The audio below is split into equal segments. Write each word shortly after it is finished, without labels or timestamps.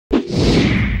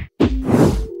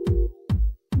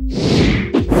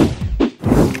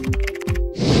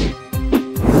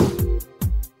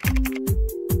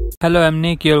Hello, I'm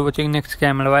Nick. You're watching Next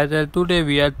Camera Advisor. Today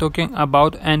we are talking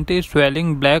about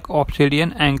anti-swelling black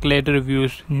obsidian anklet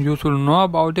reviews. You should know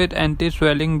about it.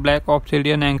 Anti-swelling black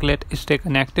obsidian anklet. Stay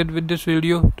connected with this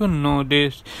video to know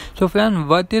this. So friends,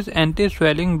 what is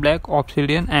anti-swelling black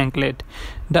obsidian anklet?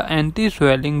 The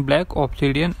anti-swelling black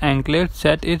obsidian anklet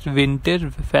set is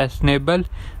vintage, fashionable,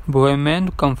 bohemian,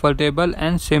 comfortable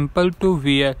and simple to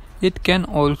wear. It can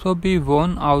also be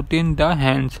worn out in the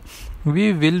hands.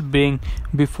 We will bring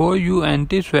before you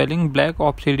anti-swelling black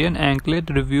obsidian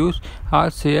anklet reviews are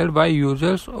shared by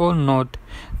users or not.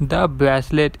 The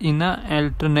bracelet is an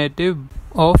alternative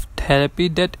of therapy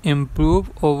that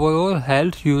improve overall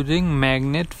health using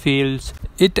magnet fields.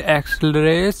 It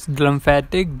accelerates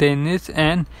lymphatic drainage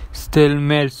and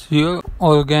stimulates your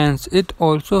organs. It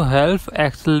also helps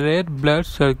accelerate blood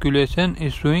circulation,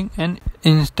 issuing an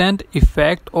instant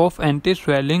effect of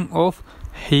anti-swelling of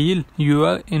heal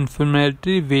your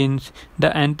inflammatory veins.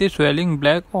 The anti-swelling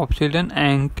black obsidian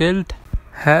anklet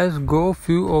has got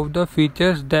few of the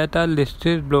features that are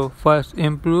listed below. First,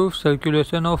 improve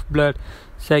circulation of blood.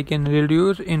 Second,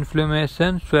 reduce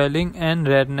inflammation, swelling and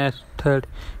redness. Third,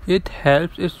 it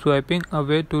helps in swiping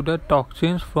away to the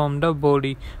toxins from the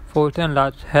body. Fourth and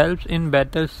last, helps in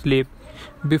better sleep.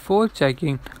 Before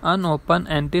checking unopened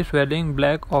anti-swelling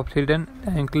black obsidian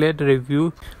anklet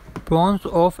review, pros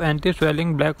of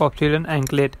anti-swelling black obsidian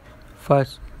anklet.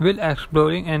 First, while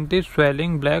exploring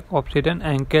anti-swelling black obsidian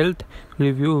anklet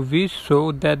review, we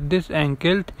show that this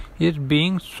anklet is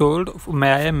being sold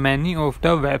by many of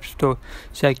the web stores.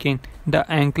 Second, the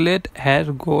anklet has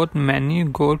got many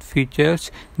good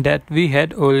features that we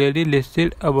had already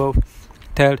listed above.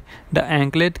 Third, the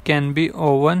anklet can be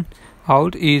worn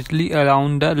out easily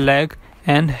around the leg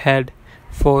and head.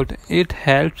 Fourth, it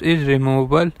helps in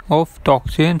removal of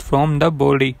toxins from the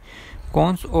body.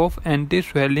 Cons of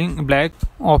anti-swelling black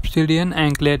obsidian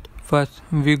anklet. First,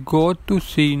 we got to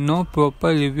see no proper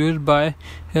reviews by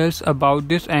us about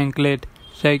this anklet.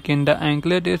 Second, the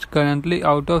anklet is currently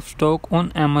out of stock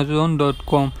on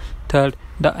Amazon.com. Third,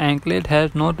 the anklet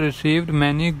has not received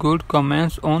many good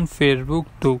comments on Facebook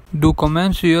too. Do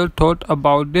comment your thought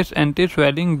about this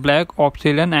anti-swelling black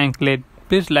obsidian anklet.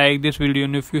 Please like this video,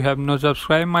 and if you have not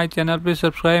subscribed my channel, please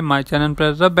subscribe my channel and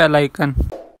press the bell icon.